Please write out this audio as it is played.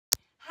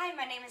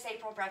Hi, my name is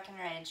April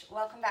Breckenridge.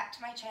 Welcome back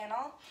to my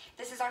channel.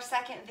 This is our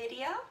second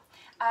video.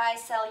 I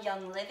sell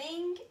Young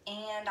Living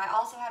and I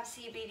also have a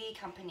CBD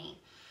company.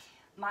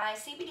 My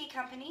CBD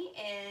company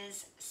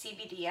is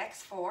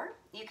CBDX4.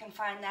 You can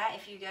find that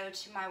if you go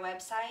to my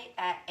website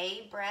at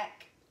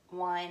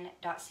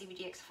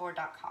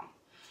abrec1.cbdx4.com.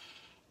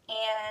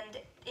 And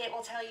it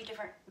will tell you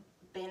different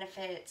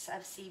benefits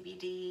of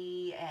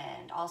CBD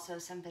and also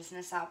some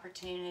business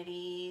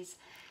opportunities.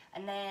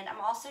 And then I'm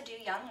also do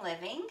Young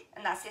Living,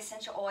 and that's the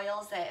essential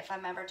oils that if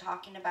I'm ever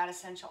talking about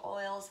essential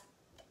oils,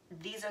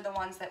 these are the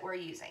ones that we're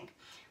using.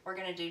 We're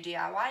gonna do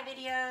DIY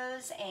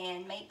videos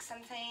and make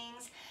some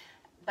things,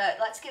 but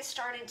let's get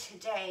started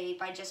today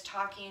by just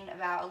talking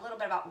about a little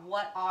bit about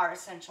what are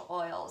essential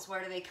oils,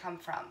 where do they come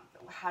from,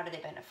 how do they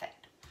benefit.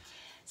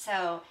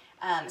 So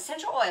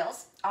essential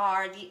oils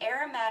are the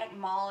aromatic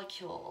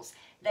molecules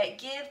that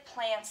give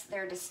plants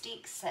their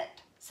distinct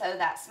scent. So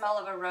that smell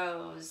of a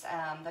rose,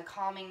 the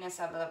calmingness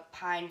of a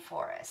pine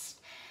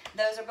forest.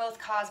 Those are both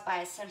caused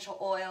by essential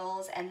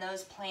oils and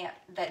those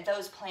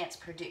plants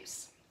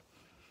produce.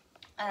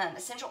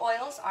 Essential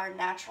oils are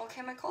natural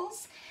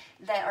chemicals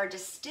that are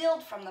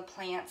distilled from the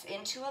plants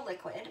into a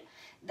liquid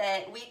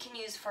that we can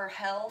use for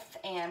health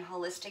and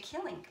holistic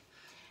healing.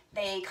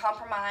 They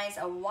comprise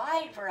a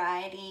wide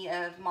variety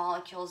of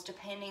molecules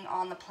depending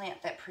on the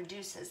plant that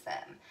produces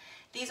them.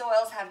 These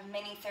oils have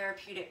many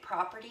therapeutic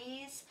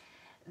properties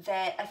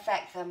that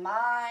affect the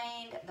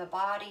mind, the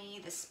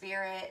body, the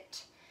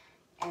spirit.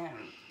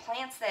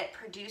 Plants that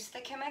produce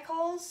the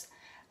chemicals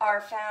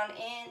are found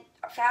in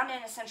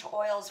essential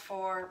oils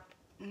for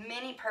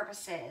many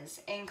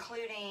purposes,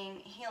 including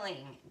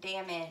healing,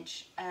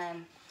 damage,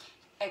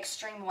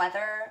 extreme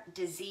weather,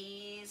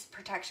 disease,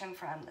 protection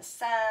from the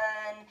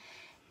sun.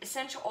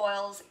 Essential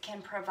oils can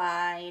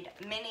provide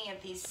many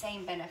of these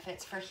same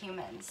benefits for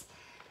humans.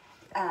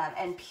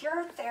 And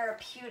pure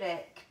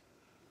therapeutic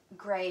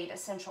grade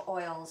essential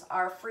oils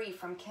are free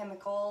from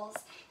chemicals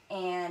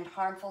and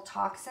harmful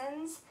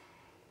toxins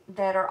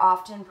that are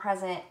often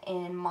present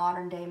in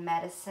modern day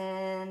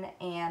medicine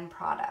and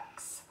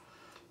products.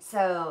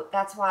 So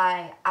that's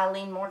why I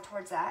lean more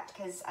towards that,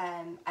 because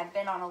I've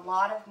been on a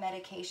lot of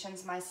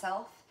medications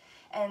myself,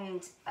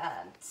 and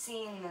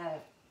seeing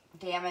the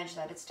damage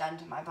that it's done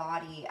to my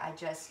body, I'm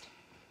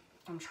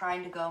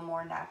trying to go a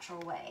more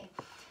natural way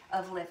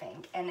of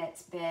living, and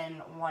it's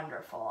been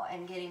wonderful.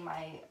 And getting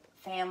my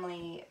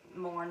family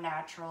more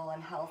natural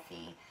and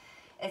healthy,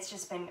 it's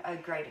just been a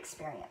great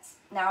experience.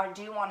 Now, I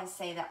do want to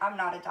say that I'm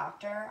not a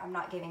doctor. I'm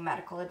not giving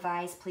medical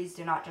advice. Please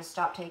do not just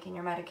stop taking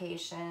your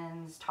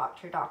medications. Talk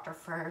to your doctor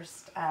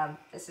first.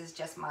 This is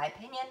just my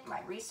opinion, my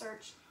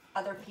research,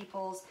 other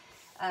people's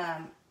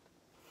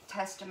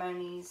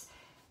testimonies,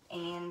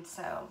 and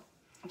so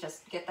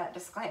just get that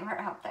disclaimer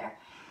out there.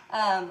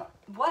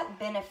 What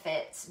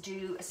benefits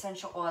do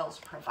essential oils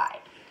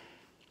provide?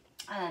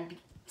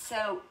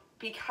 So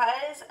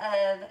because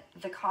of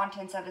the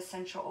contents of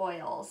essential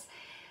oils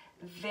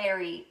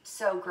vary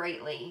so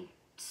greatly,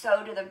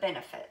 so do the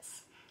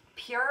benefits.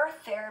 Pure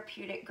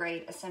therapeutic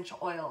grade essential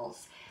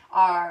oils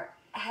are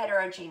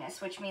heterogeneous,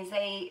 which means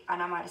and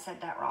I might have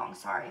said that wrong,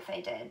 sorry if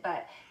I did,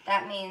 but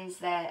that means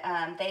that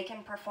they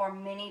can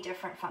perform many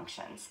different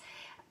functions.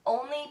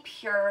 Only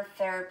pure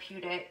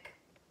therapeutic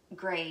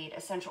grade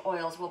essential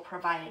oils will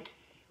provide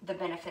the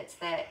benefits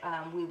that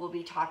we will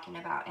be talking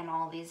about in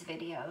all these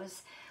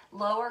videos.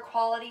 Lower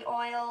quality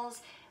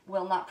oils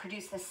will not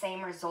produce the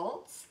same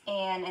results,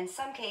 and in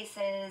some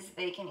cases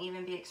they can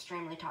even be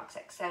extremely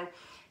toxic. So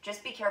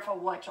just be careful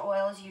which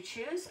oils you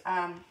choose.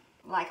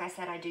 Like I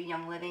said, I do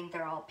Young Living.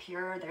 They're all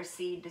pure. Their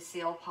seed to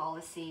seal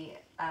policy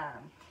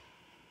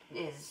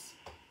is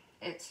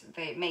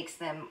what makes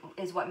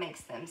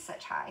them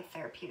such high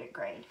therapeutic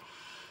grade.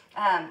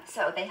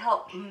 So they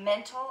help for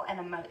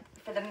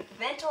the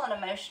mental and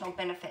emotional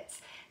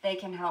benefits. They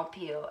can help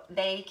you.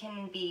 They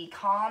can be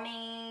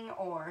calming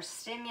or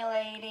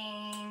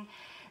stimulating.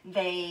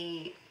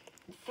 They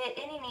fit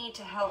any need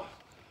to help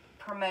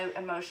promote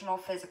emotional,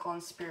 physical,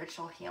 and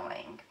spiritual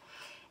healing.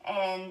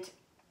 And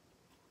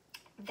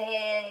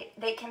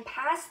they can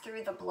pass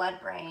through the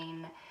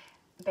blood-brain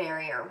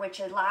barrier,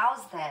 which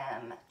allows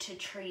them to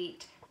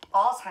treat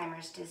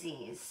Alzheimer's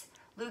disease,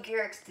 Lou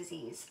Gehrig's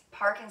disease,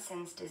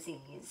 Parkinson's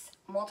disease,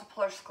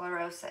 multiple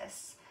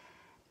sclerosis.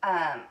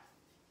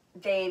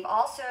 They've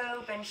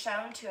also been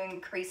shown to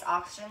increase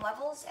oxygen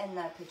levels in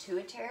the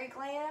pituitary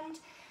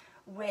gland,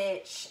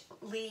 which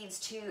leads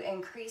to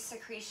increased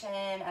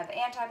secretion of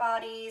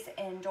antibodies,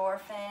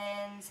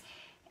 endorphins,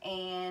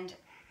 and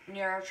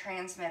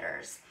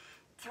neurotransmitters.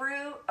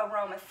 Through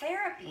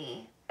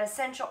aromatherapy,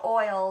 essential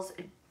oils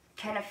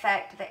can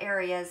affect the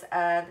areas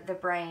of the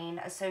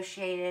brain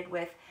associated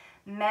with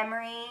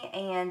memory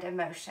and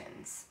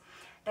emotions.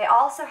 They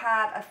also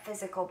have a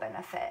physical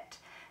benefit.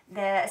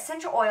 The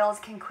essential oils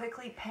can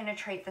quickly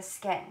penetrate the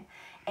skin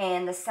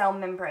and the cell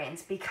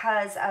membranes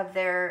because of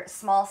their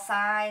small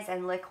size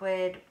and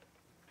liquid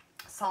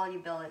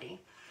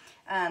solubility.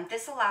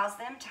 This allows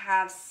them to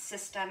have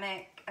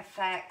systemic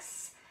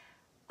effects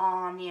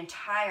on the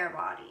entire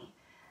body.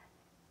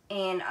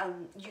 And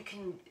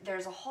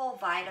there's a whole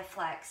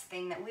VitaFlex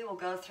thing that we will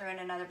go through in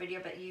another video,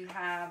 but you've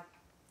heard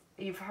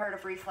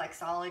of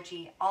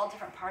reflexology. All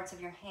different parts of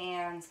your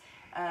hands,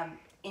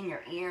 in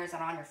your ears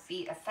and on your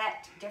feet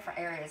affect different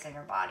areas in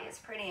your body. It's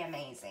pretty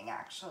amazing,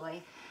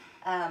 actually.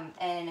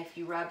 And if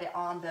you rub it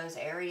on those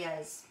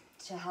areas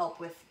to help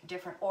with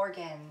different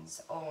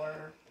organs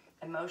or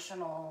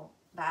emotional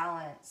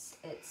balance,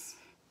 it's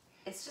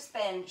just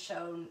been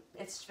shown.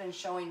 It's been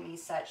showing me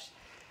such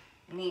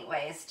neat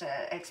ways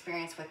to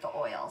experience with the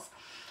oils.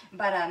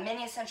 But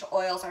many essential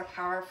oils are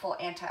powerful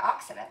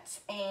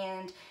antioxidants,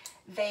 and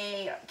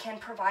they can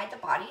provide the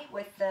body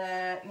with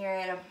the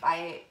myriad of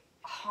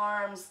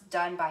harms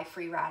done by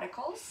free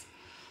radicals.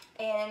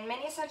 And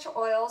many essential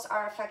oils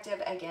are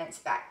effective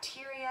against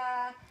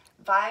bacteria,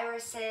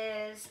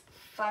 viruses,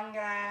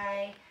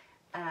 fungi,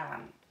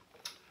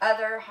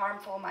 other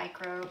harmful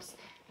microbes.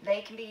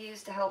 They can be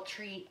used to help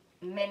treat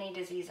many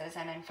diseases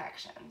and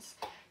infections.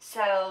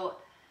 So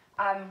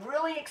I'm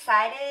really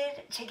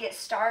excited to get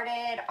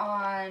started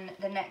on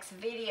the next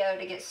video,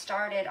 to get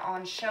started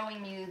on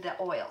showing you the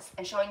oils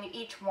and showing you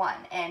each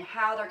one and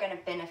how they're going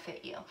to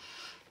benefit you.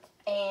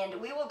 And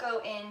we will go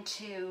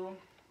into,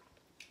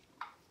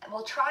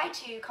 we'll try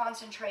to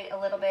concentrate a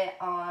little bit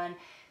on,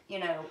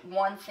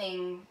 one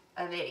thing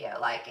a video,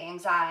 like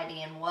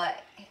anxiety and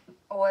what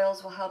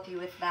oils will help you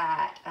with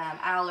that,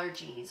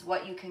 allergies,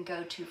 what you can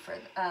go to for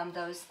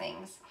those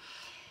things.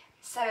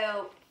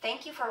 So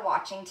thank you for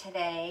watching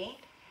today.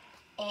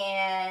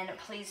 And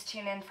please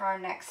tune in for our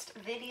next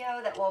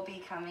video that will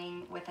be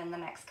coming within the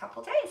next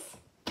couple days.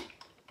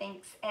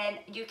 Thanks. And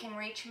you can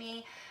reach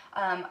me.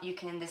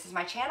 This is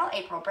my channel,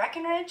 April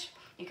Breckenridge.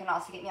 You can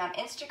also get me on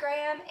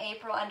Instagram,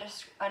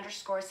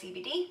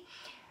 April_CBD,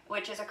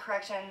 which is a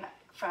correction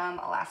from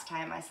last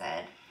time I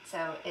said.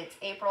 So it's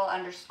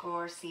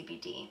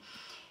April_CBD.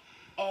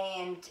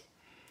 And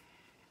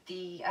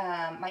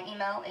my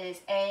email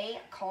is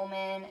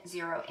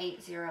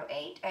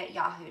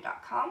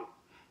acoleman0808@yahoo.com.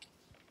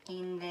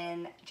 And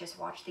then just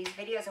watch these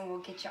videos and we'll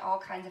get you all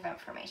kinds of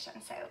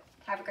information. So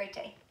have a great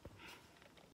day.